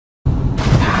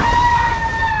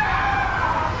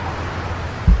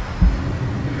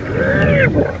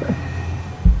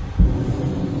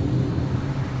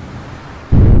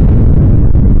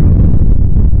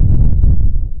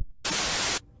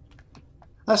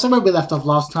Somewhere we left off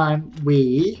last time,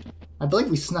 I believe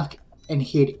we snuck and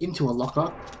hid into a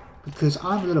locker because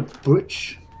I'm a little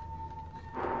butch.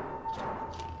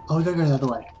 Oh, we gotta go the other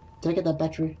way. Did I get that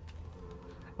battery?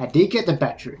 I did get the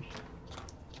battery.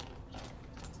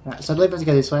 Alright, so I believe I have to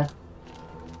go this way.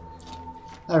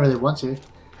 I don't really want to.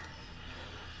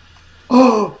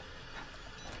 Oh!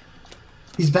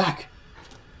 He's back!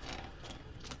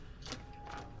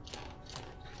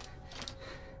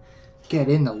 Get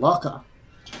in the locker.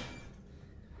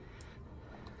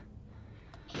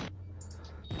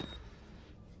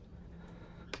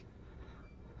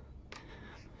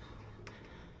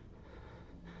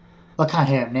 I can't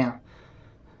hear him now.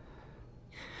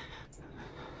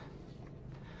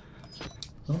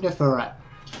 I wonder if we're right.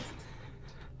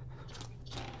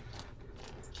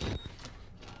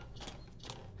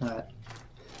 Alright.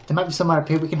 There might be somewhere up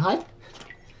here we can hide.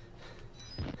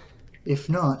 If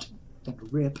not, then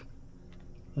rip.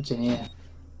 What's in here?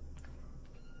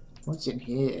 What's in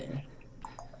here?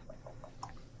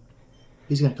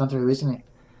 He's gonna come through, isn't he?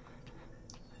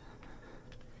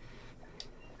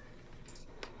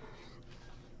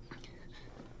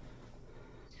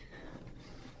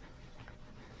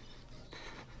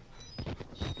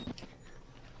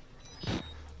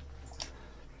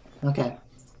 Okay.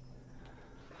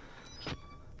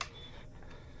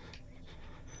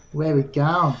 Where we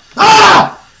go?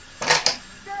 Ah!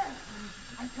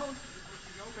 I told you it would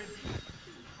be open.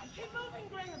 I keep moving,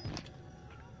 Graham.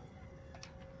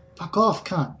 Fuck off,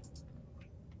 cunt.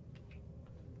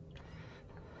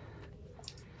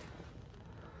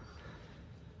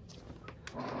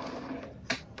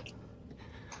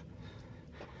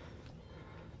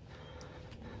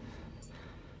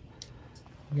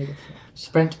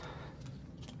 Sprint.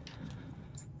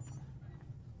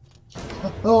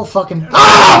 Oh, fucking.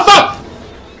 Ah!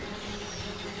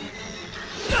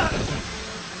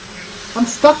 Fuck! I'm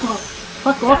stuck.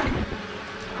 Fuck off.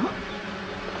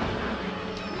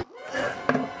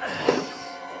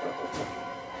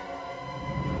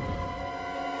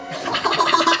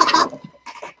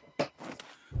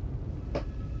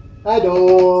 I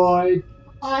died.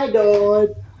 I died.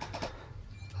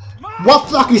 What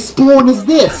fucking spawn is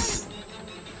this?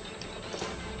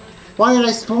 Why did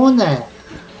I spawn there?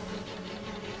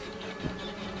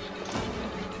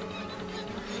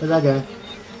 Where'd I go?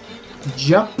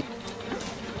 Jump.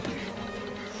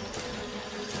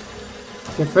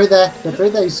 Get through there. Get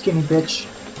through there, you skinny bitch.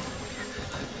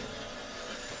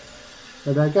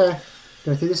 Where'd I go?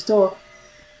 Go through this door.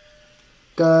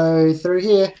 Go through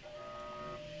here.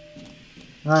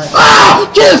 Alright.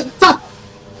 Ah! Jesus! Fuck!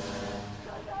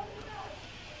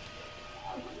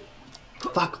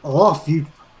 Fuck off, you.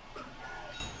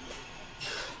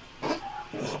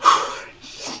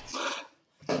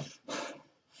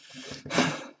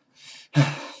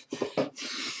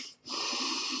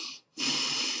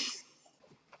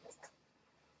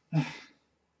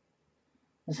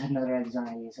 Let's have another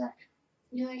anxiety attack.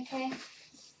 You okay?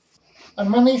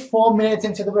 I'm only 4 minutes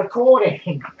into the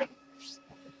recording.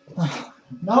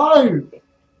 No!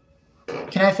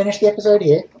 Can I finish the episode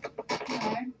here?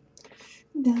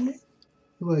 No. No.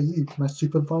 Who are you? My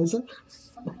supervisor?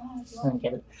 I don't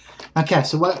get it. Okay,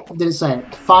 so what did it say?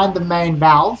 Find the main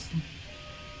valve.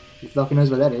 Who fucking knows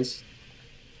what that is?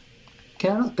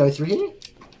 Can I not go through here?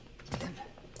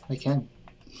 I can.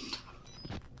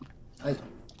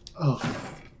 Oh.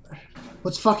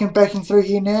 What's fucking breaking through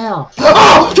here now?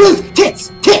 Oh! Jesus!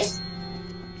 Tits! Tits!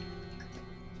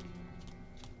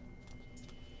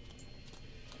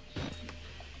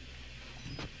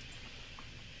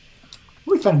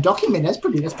 We found a document. That's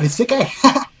pretty sick, eh?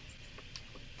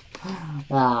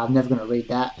 I'm never gonna read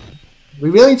that. We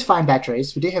really need to find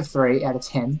batteries. We do have 3 out of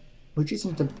 10, which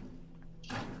isn't the.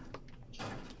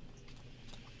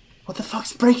 What the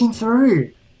fuck's breaking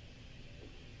through?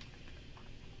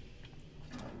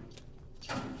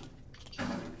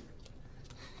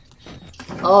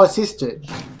 Oh, it's this dude.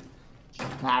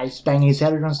 Nah, he's banging his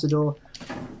head against the door.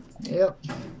 Yep.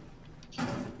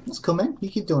 That's cool, man. You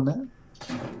keep doing that.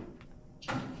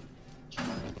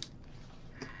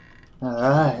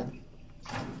 Alright.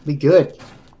 Be good.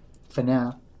 For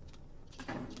now.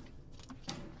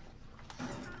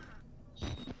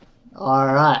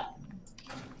 Alright.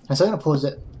 So I'm going to pause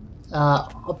it.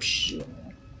 Option.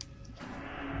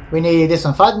 We need this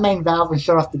one. Find the main valve and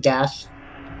shut off the gas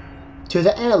to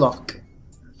the airlock.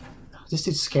 This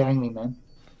dude's scaring me, man.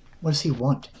 What does he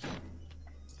want?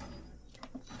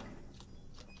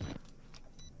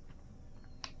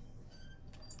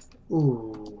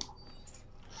 Ooh.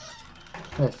 I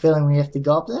have a feeling we have to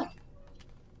go up there.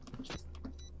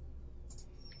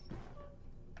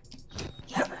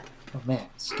 Oh man, it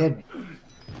scared me.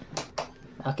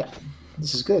 Okay,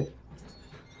 this is good.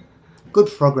 Good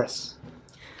progress.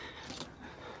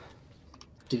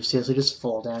 Do you seriously just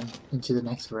fall down into the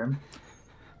next room?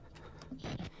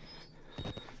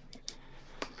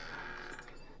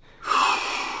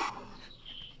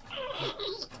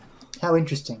 How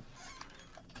interesting.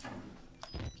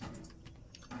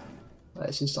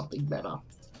 This is something better.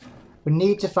 We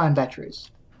need to find batteries.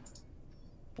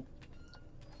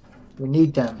 We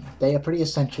need them. They are pretty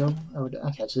essential.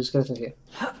 Okay, so let's go through here.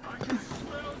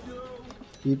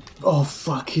 Oh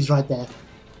fuck, he's right there.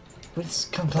 Where did this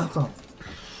come from?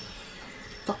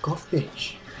 Fuck off,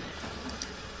 bitch.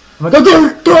 Oh my god,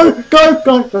 go!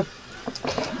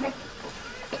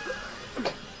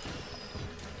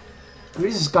 Who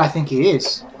does this guy think he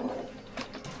is?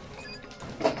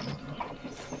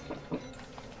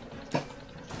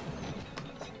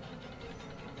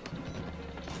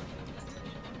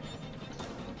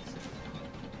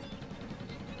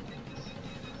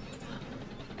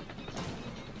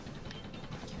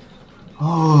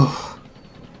 Oh,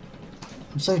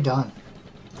 I'm so done.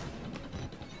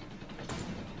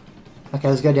 Okay,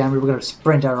 let's go down. We're gonna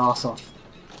sprint our ass off.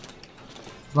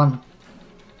 Run.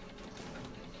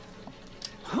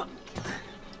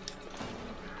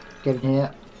 Get in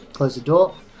here. Close the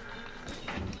door.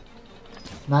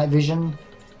 Night vision.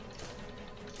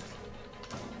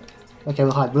 Okay,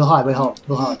 we'll hide. We'll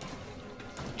hide.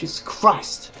 Jesus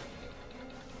Christ.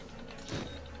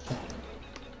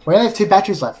 We only have 2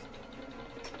 batteries left.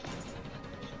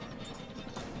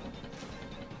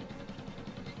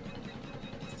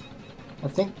 I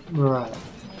think we're right.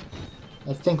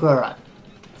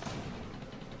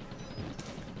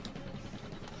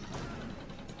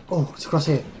 Oh, it's across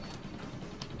here.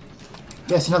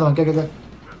 Yes, another one. Go. I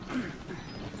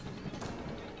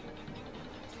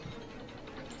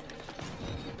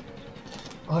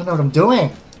don't know what I'm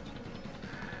doing.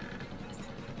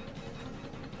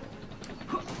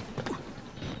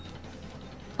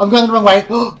 I'm going the wrong way.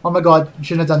 Oh my god, I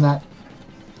shouldn't have done that.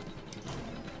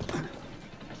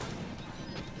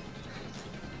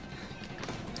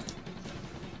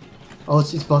 Oh,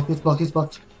 it's blocked. Where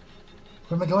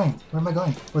am I going?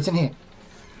 What's in here?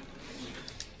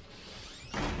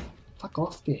 Fuck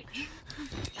off, bitch.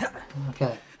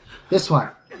 Okay. This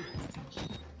one.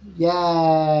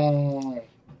 Yay!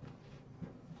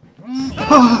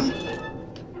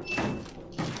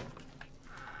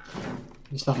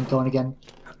 You're fucking going again.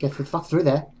 Get the fuck through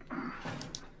there.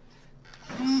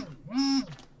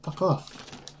 Fuck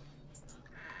off.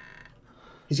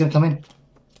 He's gonna come in.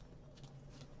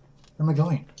 Where am I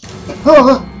going?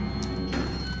 Oh!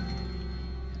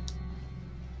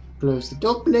 Close the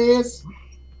door, please.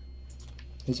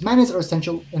 His manners are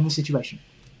essential in this situation.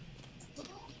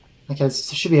 Okay, there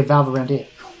should be a valve around here.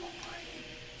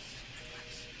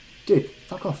 Dude,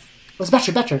 fuck off. Where's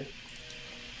the battery?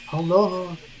 Oh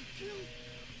no.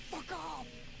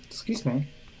 Excuse me.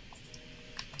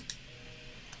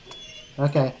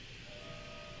 Okay.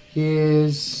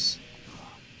 Here's...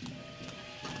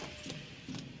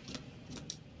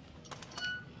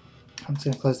 I'm just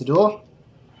gonna close the door.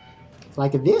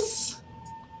 Like this.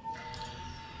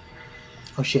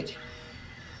 Oh shit.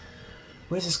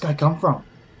 Where does this guy come from?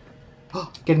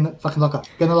 Oh, get in the fucking locker.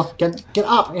 Get in the locker. Get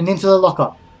up and into the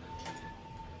locker.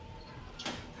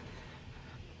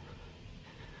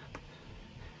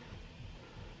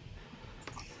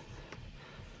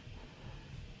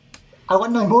 I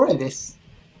want no more of this.